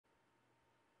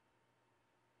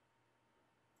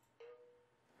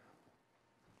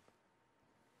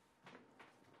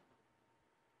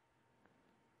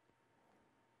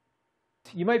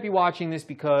you might be watching this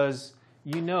because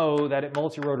you know that at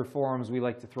Multi-Rotor Forums we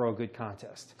like to throw a good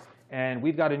contest. And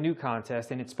we've got a new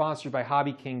contest, and it's sponsored by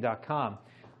HobbyKing.com.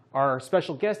 Our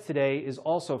special guest today is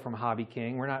also from Hobby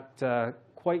King. We're not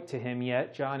quite to him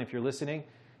yet. John, if you're listening.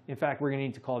 In fact, we're going to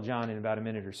need to call John in about a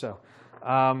minute or so.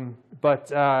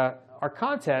 But our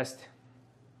contest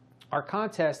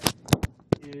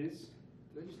is...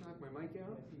 Did I just knock my mic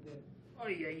out? Oh,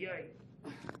 yeah. I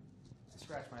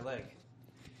scratched my leg.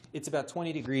 It's about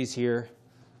 20 degrees here,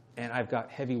 and I've got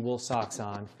heavy wool socks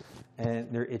on, and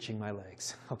they're itching my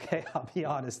legs. Okay, I'll be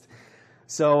honest.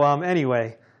 So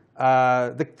anyway,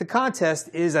 the contest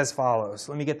is as follows.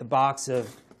 Let me get the box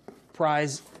of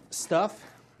prize stuff.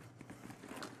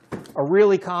 A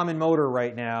really common motor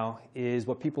right now is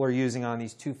what people are using on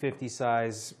these 250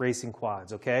 size racing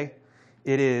quads, okay?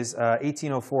 It is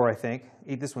 1804, I think.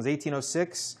 This one's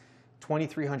 1806,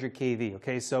 2300 kV,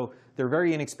 okay? So they're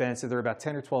very inexpensive. They're about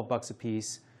 10 or 12 bucks a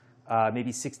piece,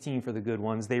 maybe 16 for the good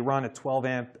ones. They run a 12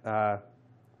 amp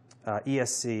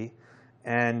ESC,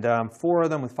 and 4 of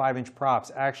them with 5-inch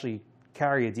props actually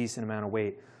carry a decent amount of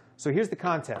weight. So here's the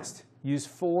contest. Use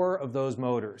 4 of those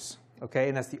motors, okay?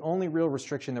 And that's the only real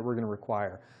restriction that we're going to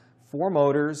require. 4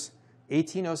 motors,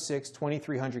 1806,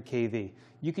 2300 kV.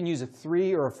 You can use a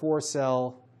 3 or a 4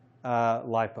 cell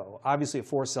LiPo. Obviously, a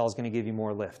 4 cell is going to give you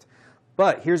more lift.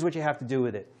 But here's what you have to do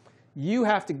with it. You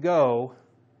have to go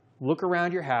look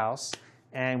around your house,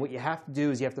 and what you have to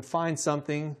do is you have to find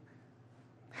something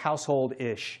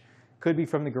household-ish. Could be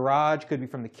from the garage, could be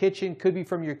from the kitchen, could be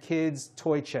from your kid's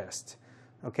toy chest,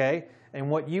 okay? And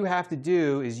what you have to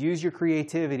do is use your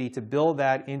creativity to build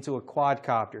that into a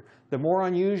quadcopter. The more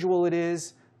unusual it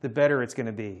is, the better it's going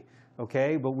to be,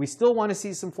 okay? But we still want to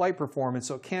see some flight performance,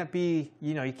 so it can't be,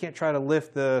 you know, you can't try to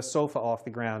lift the sofa off the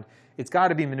ground. It's got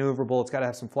to be maneuverable, it's got to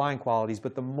have some flying qualities,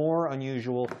 but the more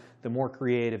unusual, the more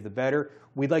creative, the better.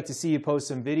 We'd like to see you post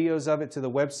some videos of it to the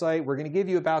website. We're going to give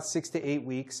you about 6 to 8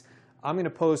 weeks. I'm going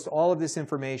to post all of this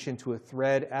information to a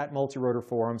thread at Multi-Rotor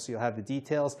Forum, so you'll have the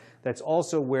details. That's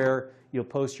also where you'll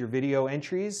post your video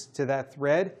entries to that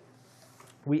thread.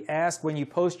 We ask when you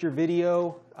post your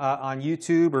video on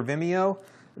YouTube or Vimeo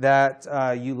that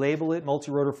you label it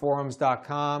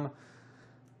multirotorforums.com.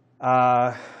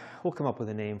 We'll come up with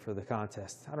a name for the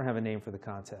contest. I don't have a name for the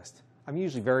contest. I'm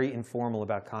usually very informal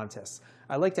about contests.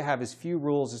 I like to have as few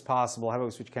rules as possible. How about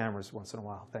we switch cameras once in a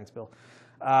while? Thanks, Bill.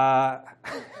 I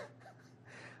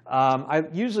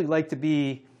usually like to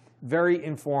be very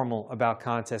informal about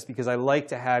contests because I like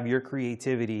to have your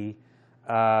creativity. You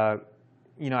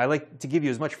know, I like to give you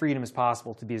as much freedom as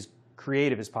possible to be as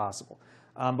creative as possible.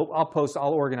 But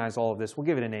I'll organize all of this. We'll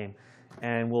give it a name,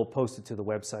 and we'll post it to the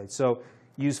website. So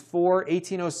use 4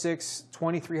 1806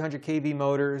 2300 kV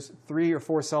motors, 3 or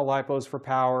 4 cell LiPos for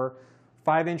power,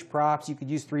 5-inch props. You could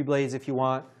use 3 blades if you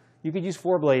want. You could use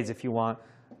 4 blades if you want.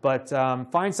 But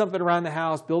find something around the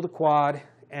house, build a quad,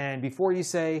 and before you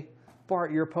say,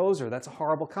 Bart, you're a poser, that's a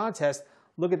horrible contest,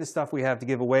 look at the stuff we have to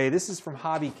give away. This is from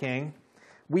Hobby King.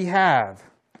 We have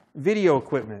video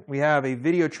equipment. We have a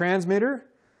video transmitter,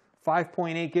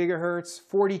 5.8 gigahertz,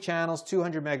 40 channels,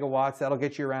 200 megawatts. That'll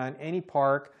get you around any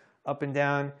park, up and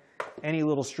down any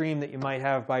little stream that you might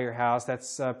have by your house.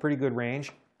 That's a pretty good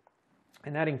range.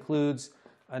 And that includes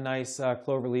a nice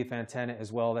cloverleaf antenna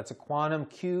as well. That's a Quantum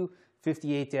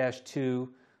Q58-2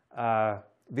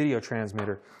 video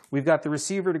transmitter. We've got the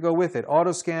receiver to go with it.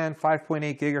 Auto scan,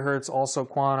 5.8 gigahertz, also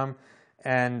Quantum.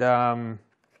 And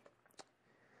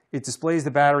it displays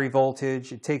the battery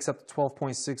voltage. It takes up to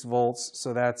 12.6 volts.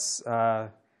 So that's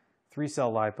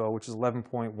 3-cell LiPo, which is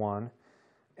 11.1.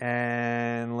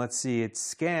 And let's see, it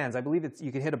scans. I believe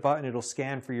you can hit a button, it'll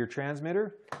scan for your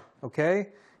transmitter. Okay.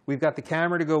 We've got the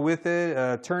camera to go with it,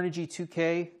 Turnigy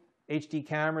 2K HD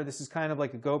camera. This is kind of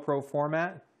like a GoPro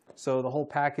format. So the whole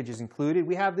package is included.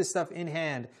 We have this stuff in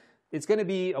hand. It's going to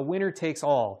be a winner takes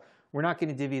all. We're not going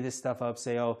to divvy this stuff up,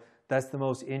 say, oh, that's the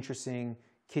most interesting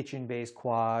kitchen-based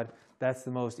quad. That's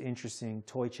the most interesting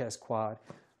toy chest quad.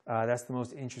 That's the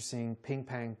most interesting ping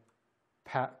pong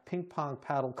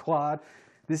paddle quad.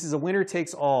 This is a winner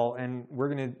takes all, and we're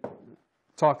going to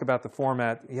talk about the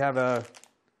format. You have a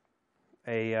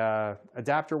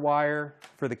adapter wire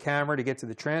for the camera to get to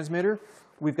the transmitter.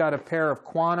 We've got a pair of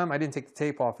Quantum, I didn't take the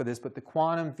tape off of this, but the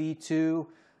Quantum V2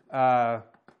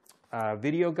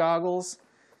 video goggles.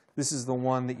 This is the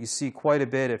one that you see quite a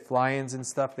bit at fly-ins and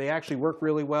stuff. They actually work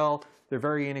really well. They're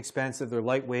very inexpensive. They're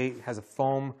lightweight. It has a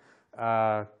foam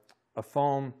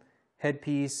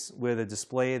headpiece with a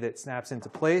display that snaps into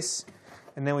place.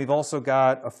 And then we've also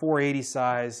got a 480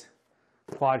 size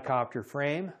quadcopter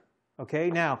frame. Okay,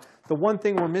 now the one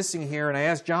thing we're missing here, and I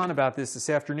asked John about this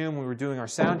afternoon when we were doing our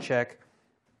sound check,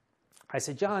 I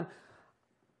said, John,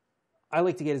 I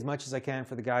like to get as much as I can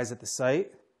for the guys at the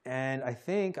site. And I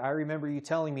remember you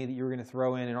telling me that you were going to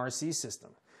throw in an RC system.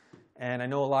 And I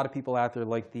know a lot of people out there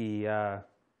like the,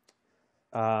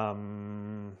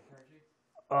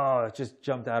 it just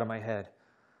jumped out of my head.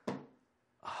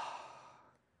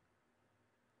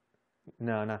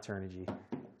 No, not Turnigy.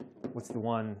 What's the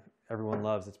one everyone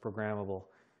loves? It's programmable.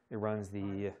 It runs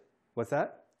the, what's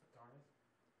that?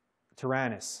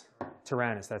 Tyrannus.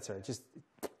 Tyrannus, that's right. Just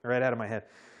right out of my head.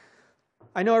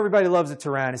 I know everybody loves a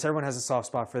Tyrannus. Everyone has a soft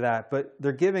spot for that. But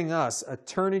they're giving us a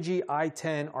Turnigy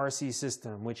i10 RC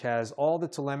system, which has all the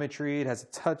telemetry. It has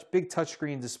a big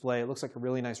touchscreen display. It looks like a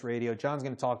really nice radio. John's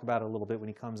going to talk about it a little bit when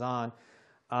he comes on.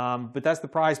 But that's the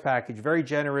prize package. Very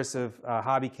generous of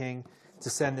Hobby King to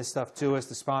send this stuff to us,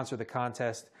 to sponsor the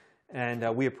contest.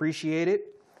 And we appreciate it.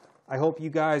 I hope you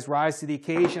guys rise to the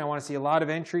occasion. I want to see a lot of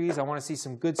entries. I want to see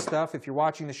some good stuff. If you're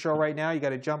watching the show right now, you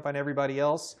got to jump on everybody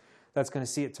else that's going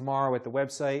to see it tomorrow at the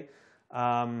website.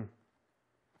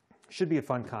 Should be a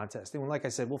fun contest. And like I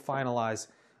said, we'll finalize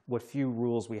what few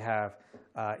rules we have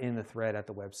in the thread at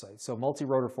the website. So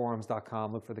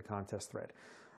multirotorforums.com, look for the contest thread.